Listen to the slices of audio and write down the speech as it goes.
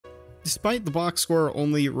Despite the box score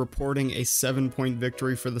only reporting a 7-point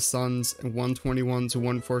victory for the Suns, a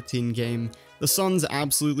 121-114 game, the Suns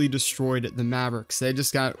absolutely destroyed the Mavericks. They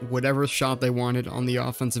just got whatever shot they wanted on the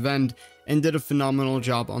offensive end and did a phenomenal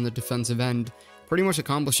job on the defensive end, pretty much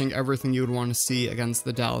accomplishing everything you would want to see against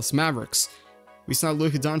the Dallas Mavericks. We saw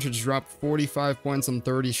Luka Doncic drop 45 points on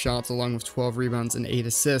 30 shots along with 12 rebounds and 8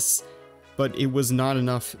 assists, but it was not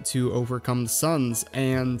enough to overcome the Suns,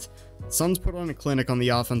 and Suns put on a clinic on the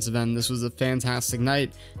offensive end. This was a fantastic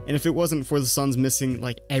night, and if it wasn't for the Suns missing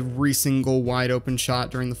like every single wide open shot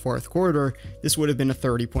during the fourth quarter, this would have been a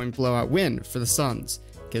 30-point blowout win for the Suns,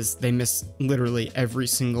 because they missed literally every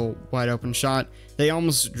single wide open shot. They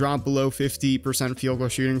almost dropped below 50% field goal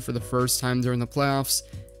shooting for the first time during the playoffs,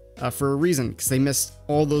 for a reason, because they missed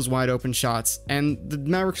all those wide open shots, and the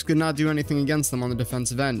Mavericks could not do anything against them on the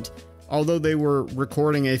defensive end. Although they were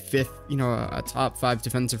recording a a top 5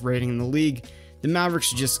 defensive rating in the league, the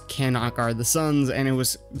Mavericks just cannot guard the Suns, and it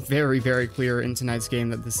was very, very clear in tonight's game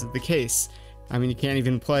that this is the case. I mean, you can't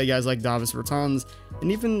even play guys like Davis Bertans,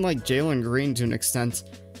 and even like Jalen Green to an extent,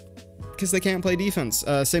 because they can't play defense.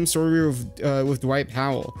 Same story with Dwight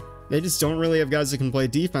Powell. They just don't really have guys that can play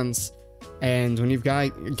defense, and when you've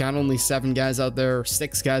got only 7 guys out there,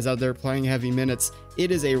 6 guys out there playing heavy minutes,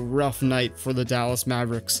 it is a rough night for the Dallas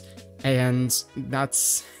Mavericks. And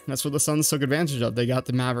that's what the Suns took advantage of. They got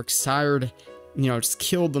the Mavericks tired, just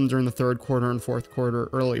killed them during the third quarter and fourth quarter,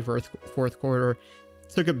 early fourth quarter,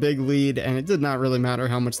 took a big lead, and it did not really matter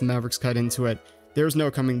how much the Mavericks cut into it. There's no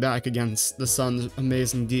coming back against the Suns'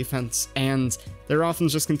 amazing defense, and their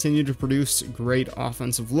offense just continued to produce great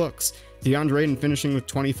offensive looks. DeAndre Ayton finishing with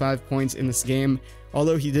 25 points in this game.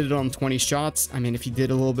 Although he did it on 20 shots, I mean, if he did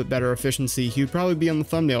a little bit better efficiency, he would probably be on the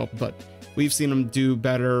thumbnail, but we've seen him do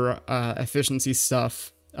better efficiency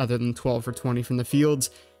stuff other than 12 for 20 from the field.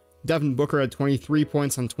 Devin Booker had 23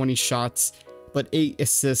 points on 20 shots, but 8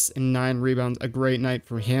 assists and 9 rebounds. A great night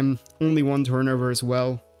for him. Only 1 turnover as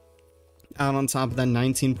well. Out on top of that,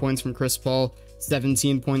 19 points from Chris Paul,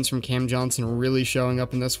 17 points from Cam Johnson, really showing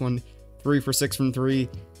up in this one. 3 for 6 from 3.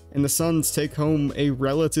 And the Suns take home a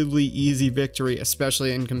relatively easy victory,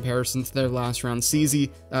 especially in comparison to their last round series.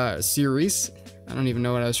 I don't even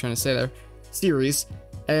know what I was trying to say there. Series.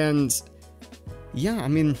 And yeah, I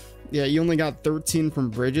mean, yeah, you only got 13 from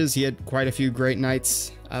Bridges. He had quite a few great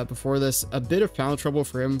nights before this. A bit of foul trouble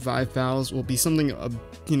for him. 5 fouls will be something,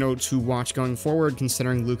 to watch going forward,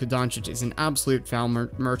 considering Luka Doncic is an absolute foul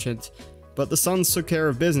merchant. But the Suns took care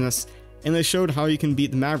of business, and they showed how you can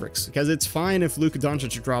beat the Mavericks, because it's fine if Luka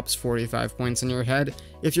Doncic drops 45 points in your head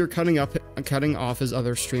if you're cutting off his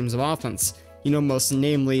other streams of offense. Most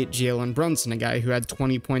namely Jalen Brunson, a guy who had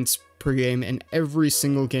 20 points per game in every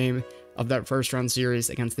single game of that first round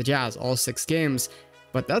series against the Jazz, all 6 games.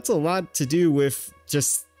 But that's a lot to do with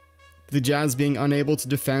just the Jazz being unable to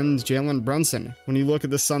defend Jalen Brunson. When you look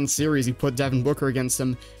at the Suns series, you put Devin Booker against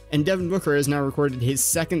him, and Devin Booker has now recorded his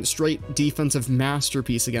 2nd straight defensive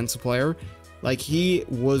masterpiece against a player. Like, he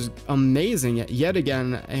was amazing yet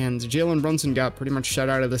again, and Jalen Brunson got pretty much shut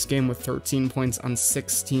out of this game with 13 points on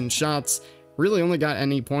 16 shots. Really only got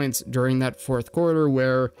any points during that fourth quarter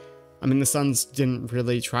where, I mean, the Suns didn't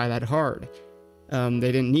really try that hard.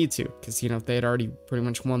 They didn't need to, because, they had already pretty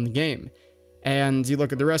much won the game. And you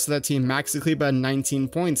look at the rest of that team, Maxi Kleber had 19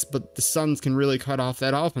 points, but the Suns can really cut off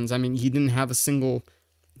that offense. I mean, he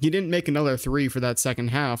didn't make another 3 for that second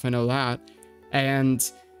half, I know that.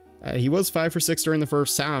 And he was 5 for 6 during the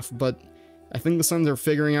first half, but I think the Suns are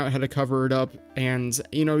figuring out how to cover it up, and,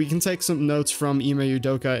 you can take some notes from Ime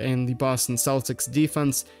Udoka and the Boston Celtics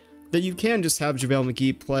defense, that you can just have JaVale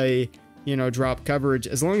McGee play, drop coverage,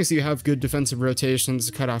 as long as you have good defensive rotations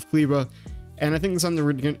to cut off Kleber. And I think the Suns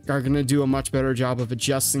are going to do a much better job of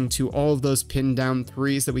adjusting to all of those pinned down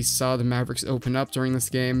threes that we saw the Mavericks open up during this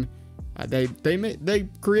game. They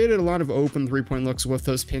created a lot of open 3-point looks with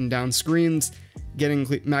those pinned down screens, getting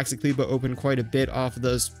Maxi Kleber open quite a bit off of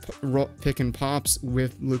those pick and pops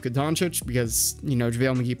with Luka Doncic, because,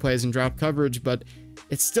 JaVale McGee plays in drop coverage, but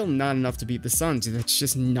it's still not enough to beat the Suns. That's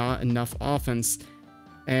just not enough offense.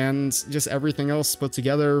 And just everything else put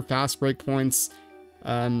together, fast break points,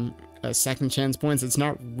 second chance points, it's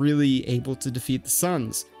not really able to defeat the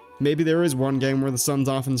Suns. Maybe there is one game where the Suns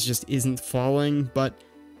offense just isn't falling, but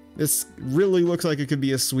this really looks like it could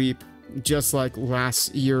be a sweep, just like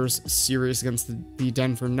last year's series against the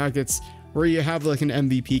Denver Nuggets, where you have like an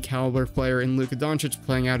MVP caliber player in Luka Doncic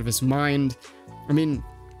playing out of his mind. I mean,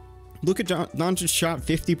 Luka Doncic shot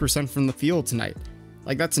 50% from the field tonight.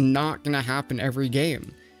 Like, that's not going to happen every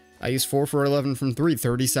game. He's 4 for 11 from 3,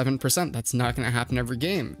 37%. That's not going to happen every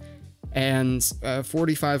game. and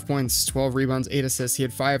 45 points, 12 rebounds, 8 assists. He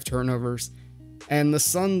had 5 turnovers. And the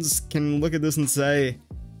Suns can look at this and say,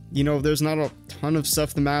 you know, there's not a ton of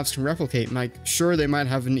stuff the Mavs can replicate. Like, sure, they might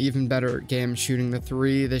have an even better game shooting the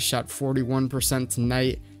 3. They shot 41%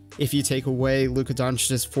 tonight. If you take away Luka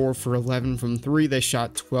Doncic's 4 for 11 from 3, they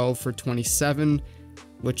shot 12 for 27,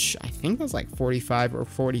 which I think was like 45 or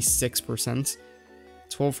 46%.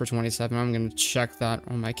 12 for 27, I'm going to check that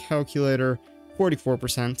on my calculator.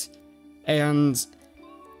 44%. And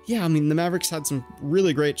yeah, I mean, the Mavericks had some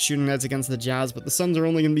really great shooting nights against the Jazz, but the Suns are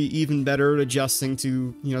only going to be even better at adjusting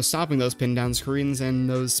to, you know, stopping those pin down screens and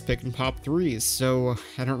those pick and pop threes. So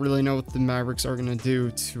I don't really know what the Mavericks are going to do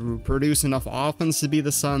to produce enough offense to be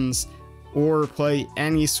the Suns or play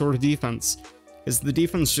any sort of defense, because the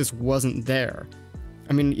defense just wasn't there.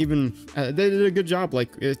 I mean, even they did a good job.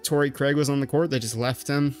 Like, Torrey Craig was on the court, they just left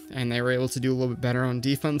him, and they were able to do a little bit better on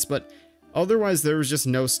defense, but otherwise, there was just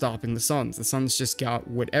no stopping the Suns. The Suns just got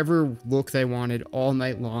whatever look they wanted all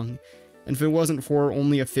night long. And if it wasn't for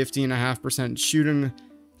only a 50.5% shooting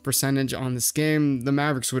percentage on this game, the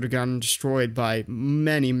Mavericks would have gotten destroyed by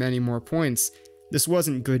many, many more points. This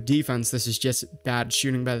wasn't good defense. This is just bad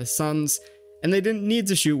shooting by the Suns. And they didn't need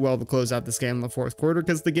to shoot well to close out this game in the fourth quarter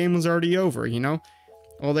because the game was already over, you know?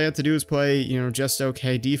 All they had to do was play, you know, just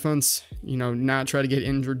okay defense, you know, not try to get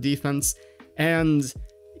injured defense. And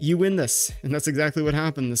you win this, and that's exactly what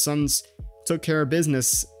happened. The Suns took care of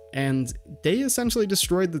business, and they essentially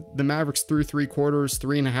destroyed the Mavericks through 3 quarters,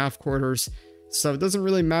 3.5 quarters, so it doesn't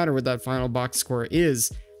really matter what that final box score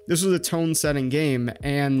is. This was a tone-setting game,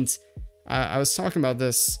 and I was talking about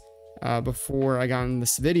this before I got in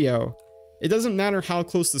this video. It doesn't matter how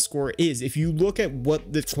close the score is. If you look at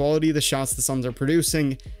what the quality of the shots the Suns are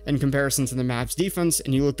producing in comparison to the Mavs defense,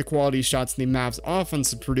 and you look at the quality of shots the Mavs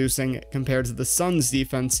offense is producing compared to the Suns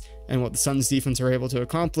defense and what the Suns defense are able to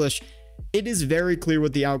accomplish, it is very clear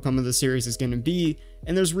what the outcome of the series is going to be,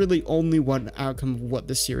 and there's really only one outcome of what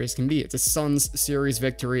this series can be. It's a Suns series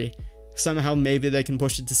victory. Somehow maybe they can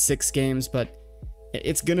push it to 6 games, but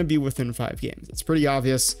it's going to be within 5 games. It's pretty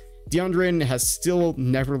obvious. DeAndre Ayton has still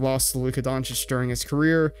never lost to Luka Doncic during his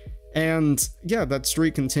career, and yeah, that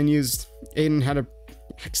streak continues. Ayton had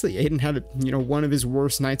you know, one of his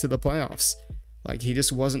worst nights of the playoffs. Like, he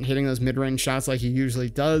just wasn't hitting those mid-range shots like he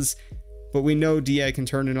usually does, but we know DA can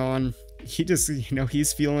turn it on. He just, you know,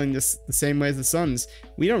 he's feeling just the same way as the Suns.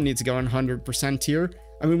 We don't need to go 100% here.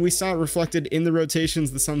 I mean, we saw it reflected in the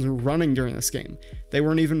rotations the Suns were running during this game. They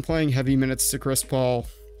weren't even playing heavy minutes to Chris Paul.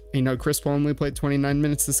 You know, Chris Paul only played 29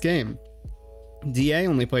 minutes this game. DA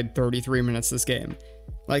only played 33 minutes this game.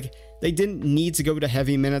 Like, they didn't need to go to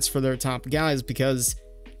heavy minutes for their top guys because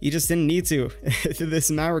you just didn't need to.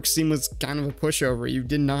 This Mavericks team was kind of a pushover. You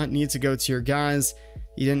did not need to go to your guys.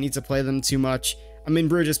 You didn't need to play them too much. I mean,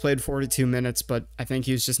 Bridges played 42 minutes, but I think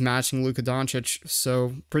he was just matching Luka Doncic,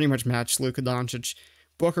 so pretty much matched Luka Doncic.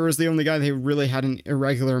 Booker was the only guy that really had an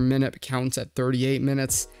irregular minute count at 38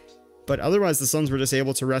 minutes. But otherwise, the Suns were just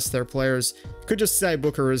able to rest their players. Could just say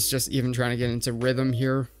Booker was just even trying to get into rhythm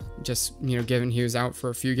here, just, you know, given he was out for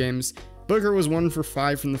a few games. Booker was 1 for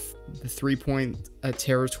 5 from the 3-point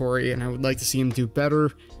territory, and I would like to see him do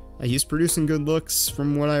better. He's producing good looks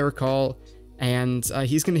from what I recall, and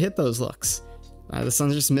he's going to hit those looks. The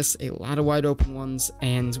Suns just missed a lot of wide open ones,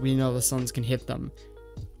 and we know the Suns can hit them.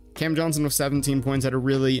 Cam Johnson with 17 points had a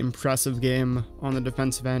really impressive game on the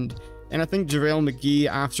defensive end. And I think JaVale McGee,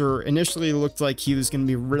 after initially looked like he was going to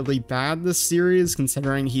be really bad this series,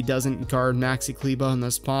 considering he doesn't guard Maxi Kleber on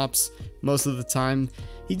those pops most of the time,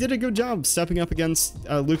 he did a good job stepping up against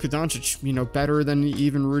Luka Doncic, you know, better than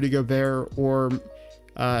even Rudy Gobert or,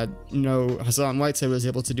 you know, Hassan Whiteside was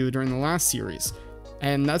able to do during the last series.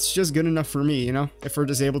 And that's just good enough for me, you know, if we're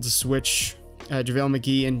just able to switch JaVale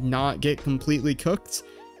McGee and not get completely cooked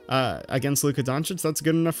against Luka Doncic, that's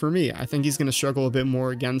good enough for me. I think he's going to struggle a bit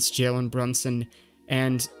more against Jalen Brunson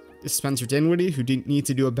and Spencer Dinwiddie, who need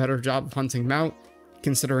to do a better job of hunting him out,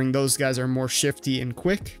 considering those guys are more shifty and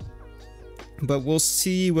quick. But we'll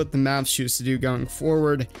see what the Mavs choose to do going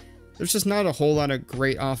forward. There's just not a whole lot of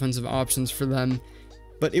great offensive options for them,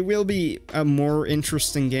 but it will be a more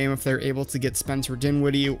interesting game if they're able to get Spencer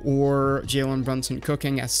Dinwiddie or Jalen Brunson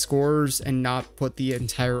cooking as scorers and not put the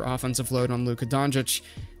entire offensive load on Luka Doncic,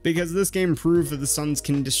 because this game proved that the Suns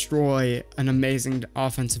can destroy an amazing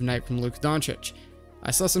offensive night from Luka Doncic. I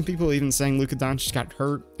saw some people even saying Luka Doncic got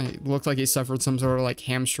hurt. It looked like he suffered some sort of like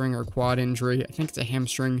hamstring or quad injury. I think it's a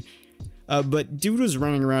hamstring. But dude was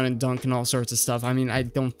running around and dunking all sorts of stuff. I mean, I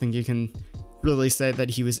don't think you can really say that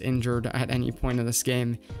he was injured at any point in this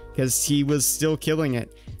game, because he was still killing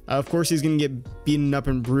it. Of course, he's going to get beaten up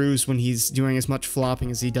and bruised when he's doing as much flopping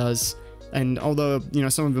as he does. And although, you know,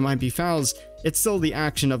 some of it might be fouls, it's still the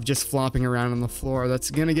action of just flopping around on the floor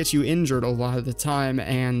that's going to get you injured a lot of the time.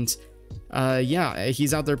 And yeah,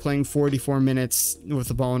 he's out there playing 44 minutes with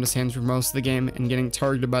the ball in his hands for most of the game and getting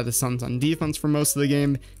targeted by the Suns on defense for most of the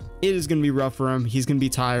game. It is going to be rough for him. He's going to be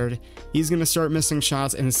tired. He's going to start missing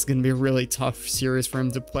shots, and it's going to be a really tough series for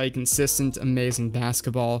him to play consistent, amazing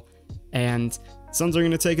basketball. And Suns are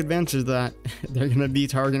going to take advantage of that. They're going to be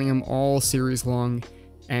targeting him all series long,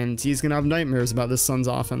 and he's going to have nightmares about this Suns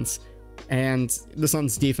offense and the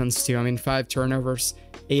Suns defense too. I mean, 5 turnovers,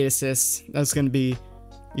 8 assists. That's going to be,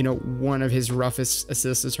 you know, one of his roughest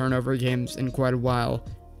assist to turnover games in quite a while.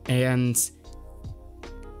 And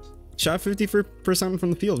shot 50% from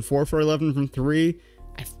the field, 4 for 11 from 3.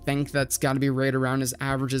 I think that's got to be right around his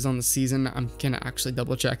averages on the season. I'm gonna actually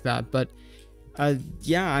double check that, but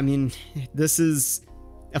yeah, I mean, this is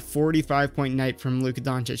a 45-point night from Luka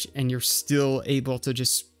Doncic, and you're still able to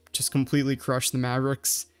just completely crush the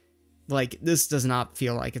Mavericks. Like, this does not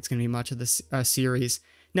feel like it's gonna be much of this series.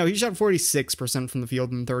 No, he shot 46% from the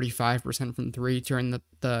field and 35% from 3 during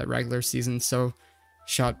the regular season, so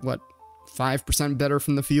shot, what, 5% better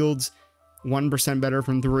from the field, 1% better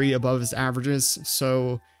from 3 above his averages.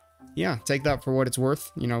 So yeah, take that for what it's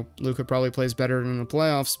worth. You know, Luka probably plays better in the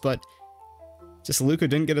playoffs, but just Luka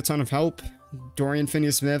didn't get a ton of help. Dorian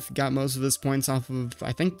Finney-Smith got most of his points off of,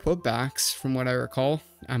 I think, putbacks from what I recall.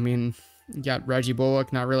 I mean, you got Reggie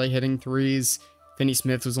Bullock not really hitting threes.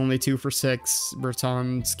 Finney-Smith was only 2 for 6.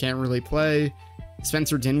 Bertans can't really play.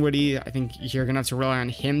 Spencer Dinwiddie, I think you're going to have to rely on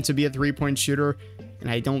him to be a 3-point shooter,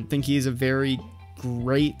 and I don't think he's a very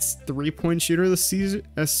great 3-point shooter this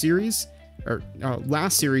series. Or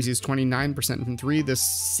last series, he was 29% from 3. This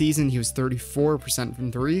season, he was 34%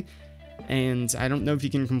 from 3. And I don't know if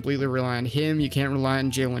you can completely rely on him. You can't rely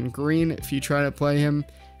on Jalen Green if you try to play him.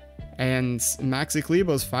 And Maxi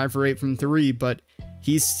Kleber's 5 for 8 from 3, but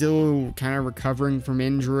he's still kind of recovering from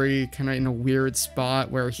injury, kind of in a weird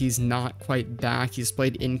spot where he's not quite back. He's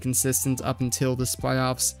played inconsistent up until this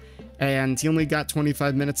playoffs, and he only got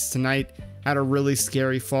 25 minutes tonight. Had a really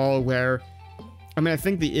scary fall where, I mean, I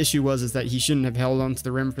think the issue is that he shouldn't have held onto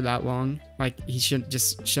the rim for that long. Like, he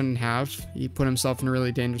shouldn't have. He put himself in a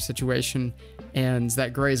really dangerous situation, and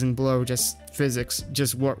that grazing blow, physics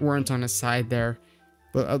weren't on his side there.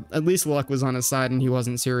 But at least luck was on his side, and he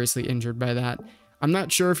wasn't seriously injured by that. I'm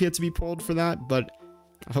not sure if he had to be pulled for that, but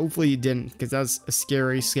hopefully he didn't, because that's a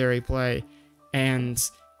scary, scary play. And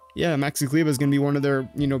yeah, Maxi Kleber is going to be one of their,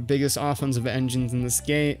 you know, biggest offensive engines in this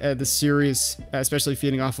game, this series, especially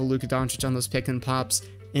feeding off of Luka Doncic on those pick and pops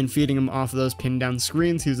and feeding him off of those pin down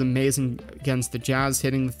screens. He was amazing against the Jazz,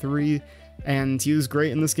 hitting the 3, and he was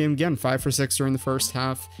great in this game again, 5 for 6 during the first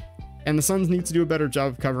half. And the Suns need to do a better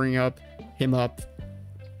job of covering him up.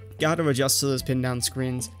 Got to adjust to those pin down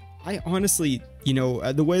screens. I honestly, you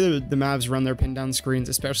know, the way the Mavs run their pin down screens,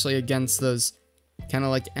 especially against those kind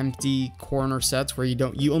of like empty corner sets where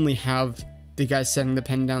you only have the guy setting the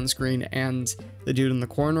pin down screen and the dude in the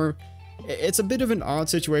corner. It's a bit of an odd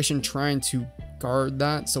situation trying to guard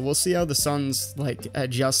that, so we'll see how the Suns like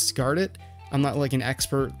adjust guard it. I'm not like an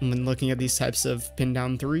expert when looking at these types of pin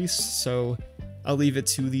down threes, so I'll leave it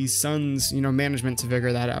to the Suns, you know, management to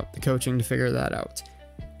figure that out, the coaching to figure that out.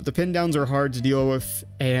 But the pin downs are hard to deal with,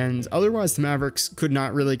 and otherwise the Mavericks could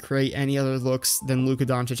not really create any other looks than Luka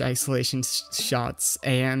Doncic isolation shots,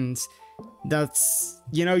 and that's,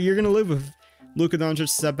 you know, you're gonna live with Luka Doncic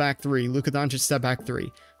step back 3, Luka Doncic step back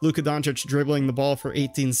 3, Luka Doncic dribbling the ball for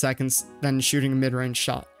 18 seconds, then shooting a mid-range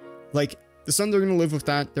shot. Like, the Suns are gonna live with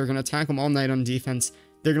that. They're gonna attack him all night on defense.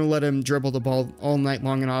 They're gonna let him dribble the ball all night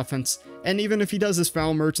long in offense, and even if he does his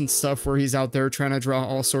foul merchant stuff where he's out there trying to draw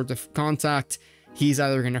all sorts of contact, he's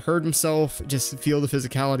either going to hurt himself, just feel the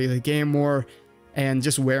physicality of the game more, and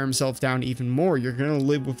just wear himself down even more. You're going to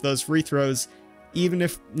live with those free throws, even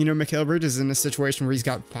if, you know, Mikal Bridges is in a situation where he's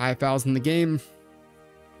got 5 fouls in the game.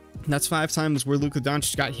 That's 5 times where Luka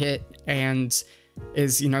Doncic got hit, and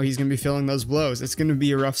is, you know, he's going to be feeling those blows. It's going to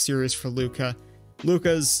be a rough series for Luka.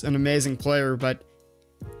 Luka's an amazing player, but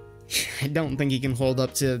I don't think he can hold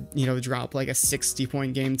up to, you know, drop like a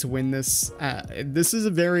 60-point game to win this. This is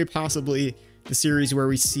a very possibly the series where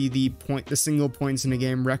we see the single points in a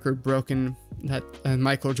game record broken, that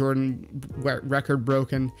Michael Jordan record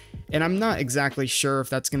broken, and I'm not exactly sure if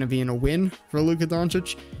that's going to be in a win for Luka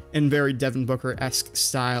Doncic. In very Devin Booker-esque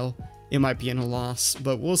style, it might be in a loss,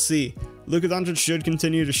 but we'll see. Luka Doncic should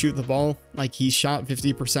continue to shoot the ball. Like, he shot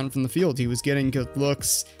 50% from the field. He was getting good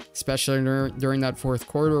looks, especially during that fourth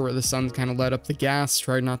quarter where the Suns kind of let up the gas,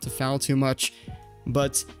 tried not to foul too much.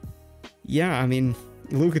 But yeah, I mean,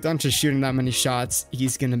 Luka Doncic shooting that many shots,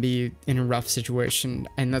 he's going to be in a rough situation.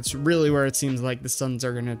 And that's really where it seems like the Suns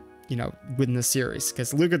are going to, you know, win the series.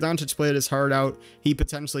 Because Luka Doncic played his heart out. He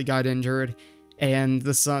potentially got injured. And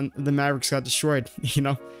the Mavericks got destroyed. You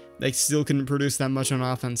know, they still couldn't produce that much on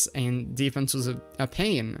offense. And defense was a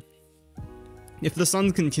pain. If the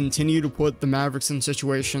Suns can continue to put the Mavericks in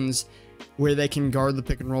situations where they can guard the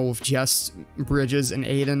pick and roll with just Bridges and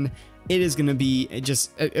Aiden, it is going to be it's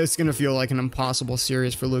going to feel like an impossible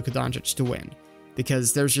series for Luka Doncic to win,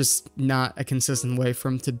 because there's just not a consistent way for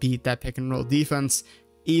him to beat that pick and roll defense,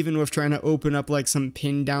 even with trying to open up like some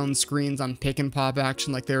pin down screens on pick and pop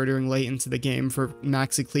action like they were doing late into the game for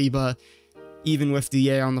Maxi Kleber, even with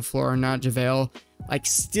DA on the floor and not JaVale. Like,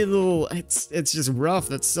 still, it's just rough.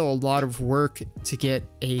 That's still a lot of work to get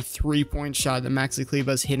a 3-point shot that Maxi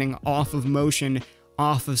Kleber is hitting off of motion,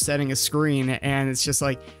 off of setting a screen, and it's just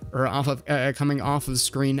like, or off of coming off of the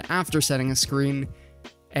screen after setting a screen.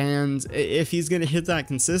 And if he's going to hit that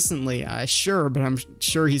consistently, sure, but I'm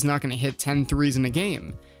sure he's not going to hit 10 threes in a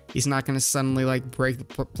game. He's not going to suddenly like break the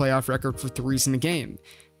playoff record for threes in a game.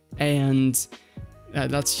 And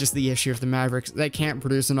that's just the issue of the Mavericks. They can't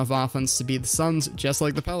produce enough offense to beat the Suns, just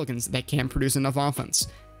like the Pelicans. They can't produce enough offense.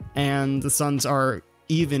 And the Suns are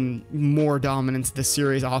even more dominant this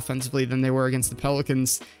series offensively than they were against the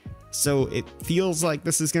Pelicans. So it feels like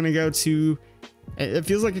this is going to go to... It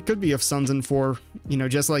feels like it could be a Suns in 4, you know,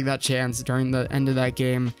 just like that chance during the end of that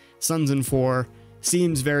game. Suns in 4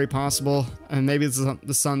 seems very possible. And maybe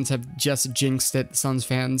the Suns have just jinxed it, the Suns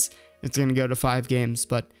fans. It's going to go to 5 games,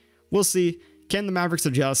 but we'll see. Can the Mavericks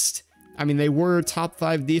adjust? I mean, they were top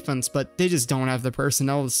 5 defense, but they just don't have the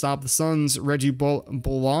personnel to stop the Suns. Reggie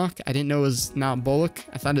Bullock. I didn't know it was not Bullock.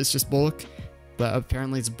 I thought it's just Bullock, but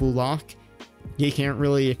apparently it's Bullock. He can't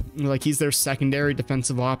really, like, he's their secondary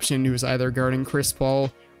defensive option who's either guarding Chris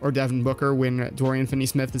Paul or Devin Booker when Dorian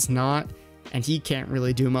Finney-Smith is not, and he can't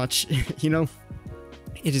really do much. You know,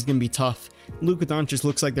 it is going to be tough. Luka Doncic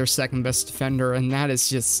looks like their second best defender, and that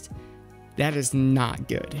is not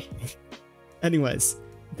good. Anyways,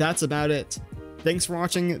 that's about it. Thanks for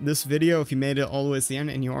watching this video. If you made it all the way to the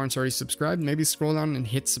end and you aren't already subscribed, maybe scroll down and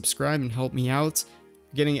hit subscribe and help me out.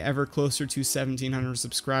 Getting ever closer to 1,700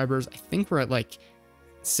 subscribers. I think we're at like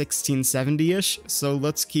 1,670-ish, so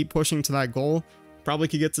let's keep pushing to that goal. Probably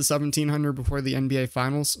could get to 1,700 before the NBA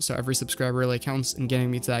Finals, so every subscriber really counts in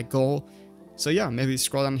getting me to that goal. So yeah, maybe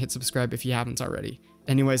scroll down and hit subscribe if you haven't already.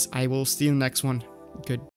 Anyways, I will see you in the next one. Good.